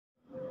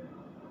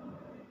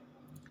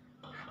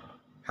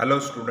Hello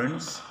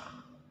students,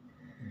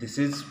 this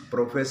is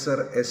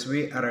Professor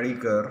S.V.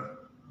 Arlikar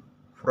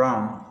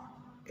from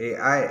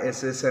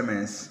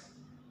AISSMS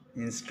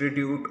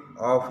Institute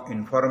of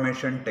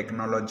Information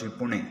Technology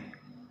Pune.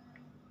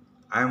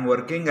 I am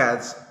working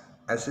as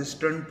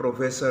Assistant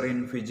Professor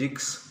in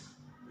Physics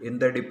in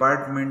the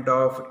Department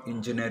of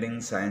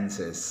Engineering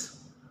Sciences.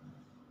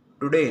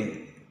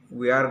 Today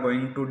we are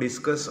going to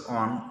discuss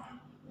on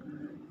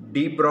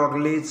de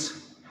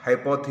Broglie's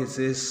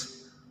hypothesis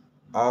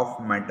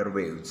of matter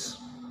waves.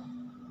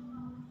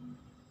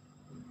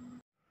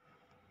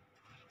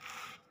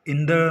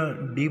 In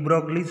the de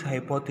Broglie's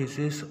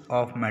hypothesis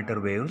of matter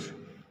waves,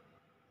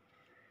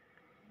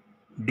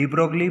 de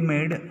Broglie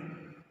made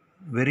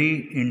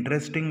very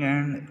interesting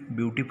and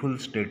beautiful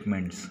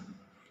statements.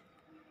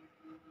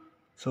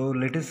 So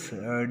let us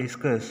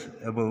discuss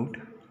about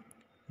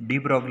de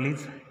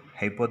Broglie's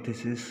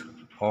hypothesis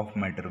of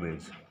matter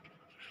waves.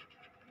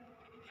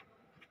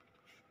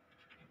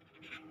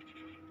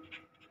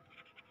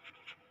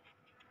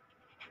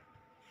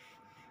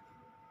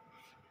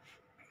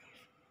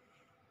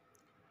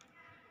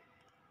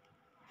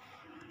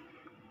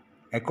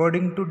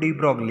 According to de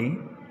Broglie,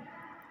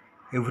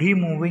 every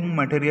moving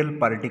material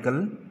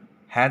particle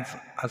has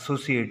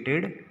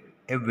associated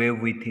a wave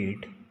with it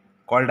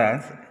called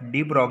as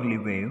de Broglie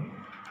wave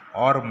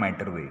or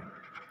matter wave.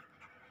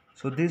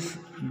 So this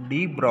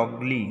de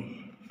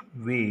Broglie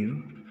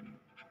wave,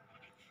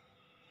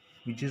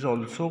 which is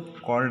also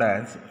called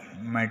as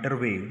matter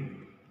wave,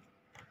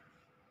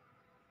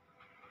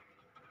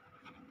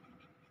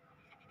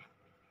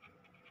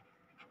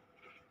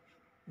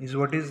 is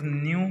what is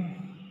new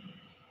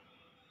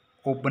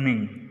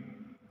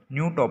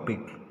topic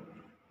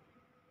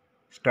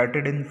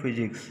started in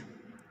physics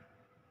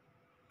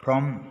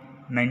from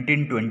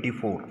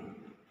 1924.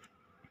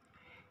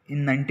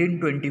 In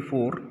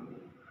 1924,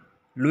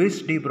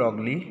 Louis de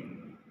Broglie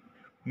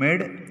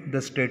made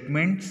the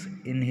statements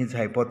in his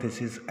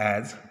hypothesis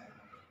as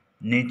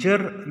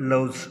nature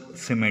loves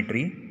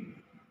symmetry,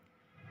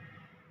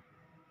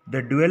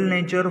 the dual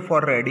nature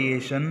for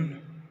radiation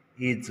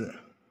is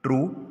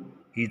true,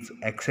 is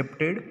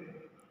accepted.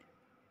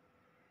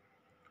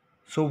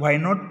 So why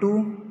not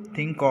to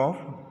think of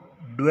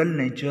dual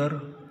nature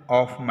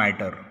of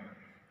matter?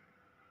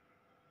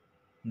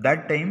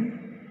 That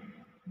time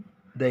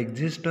the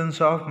existence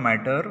of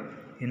matter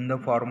in the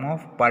form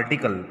of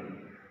particle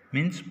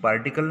means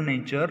particle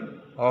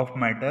nature of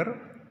matter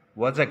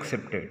was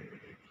accepted.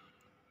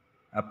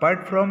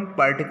 Apart from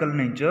particle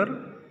nature,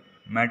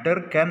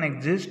 matter can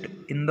exist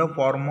in the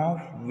form of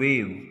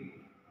wave.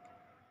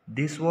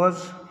 This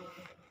was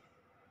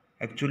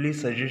actually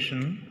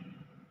suggestion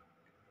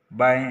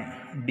by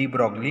de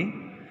Broglie,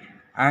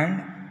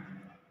 and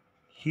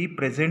he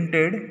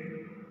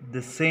presented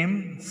the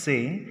same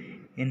say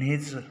in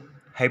his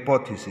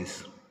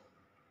hypothesis.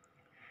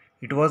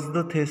 It was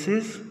the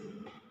thesis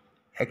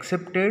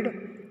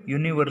accepted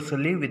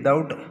universally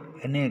without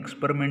any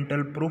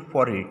experimental proof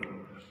for it,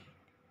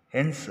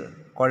 hence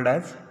called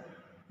as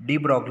de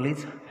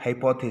Broglie's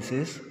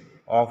hypothesis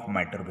of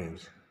matter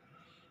waves.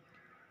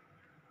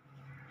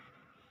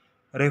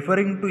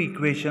 Referring to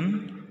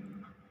equation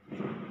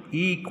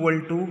E equal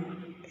to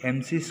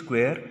mc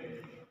square,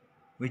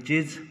 which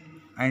is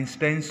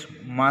Einstein's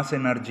mass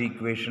energy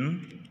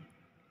equation,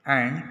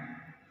 and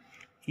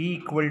E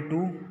equal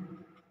to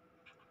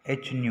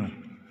h nu,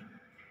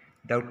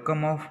 the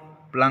outcome of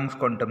Planck's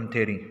quantum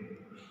theory,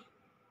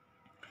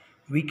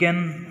 we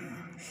can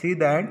see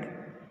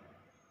that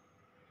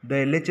the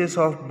LHS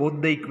of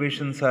both the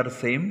equations are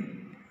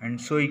same,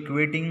 and so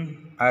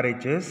equating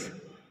RHS,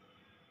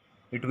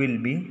 it will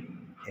be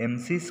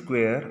mc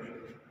square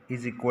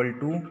is equal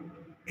to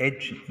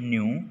h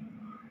nu,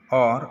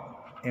 or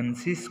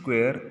mc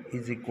square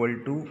is equal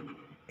to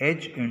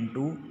h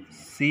into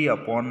c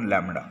upon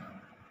lambda.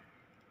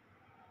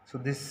 So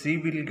this c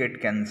will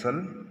get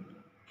cancelled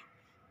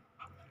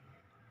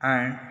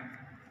and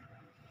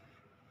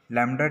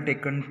lambda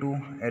taken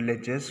to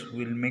LHS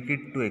will make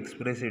it to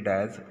express it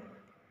as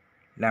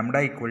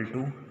lambda equal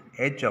to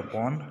h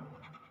upon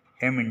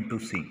m into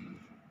c.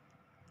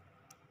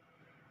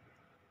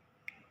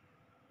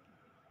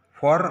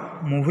 For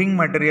moving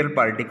material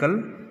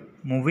particle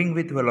moving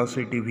with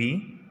velocity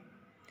v,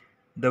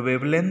 the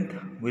wavelength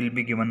will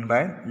be given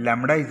by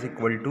lambda is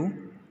equal to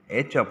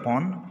h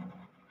upon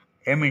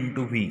m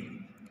into v,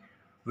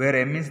 where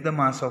m is the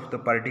mass of the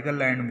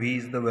particle and v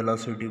is the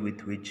velocity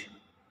with which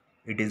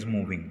it is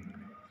moving.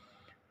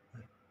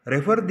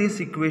 Refer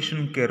this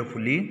equation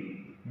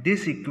carefully.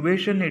 This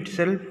equation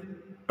itself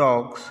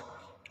talks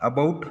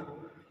about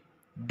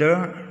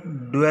the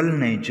dual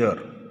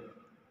nature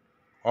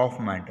of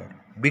matter,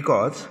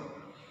 because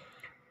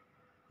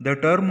the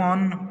term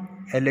on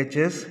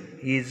LHS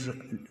is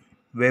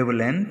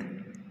wavelength,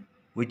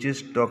 which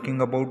is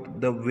talking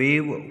about the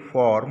wave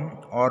form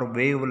or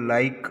wave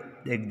like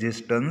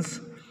existence,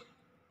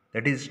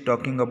 that is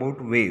talking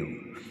about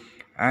wave,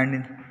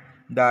 and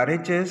the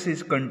RHS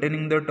is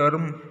containing the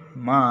term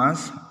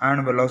mass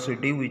and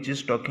velocity, which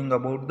is talking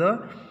about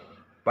the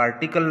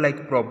particle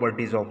like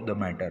properties of the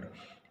matter.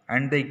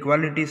 and the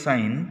equality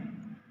sign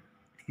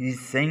is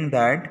saying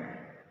that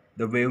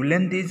the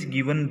wavelength is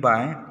given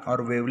by, or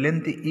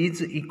wavelength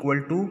is equal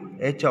to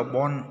h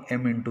upon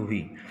m into v.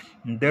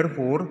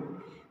 Therefore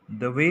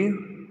the wave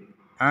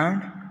and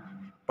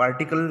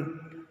particle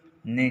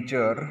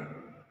nature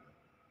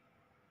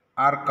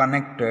are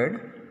connected,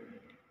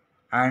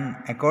 and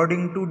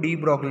according to de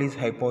Broglie's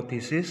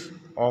hypothesis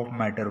of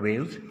matter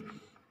waves,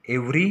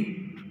 every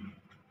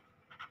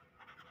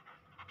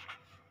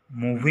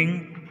moving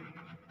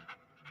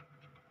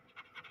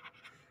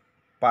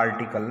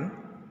particle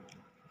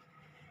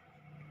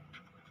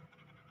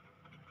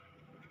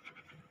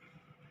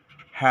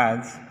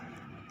has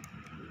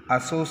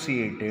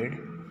associated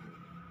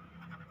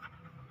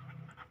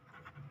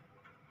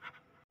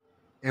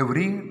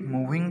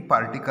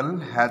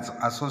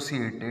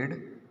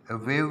a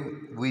wave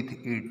with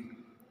it,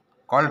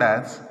 called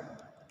as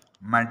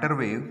matter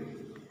wave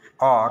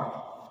or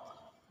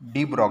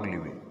de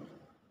Broglie wave,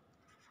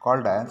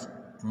 called as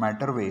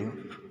matter wave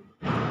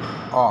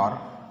or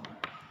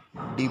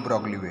de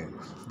Broglie wave.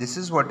 This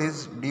is what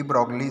is de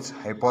Broglie's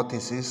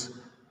hypothesis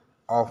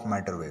of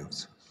matter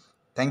waves.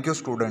 Thank you,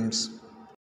 students.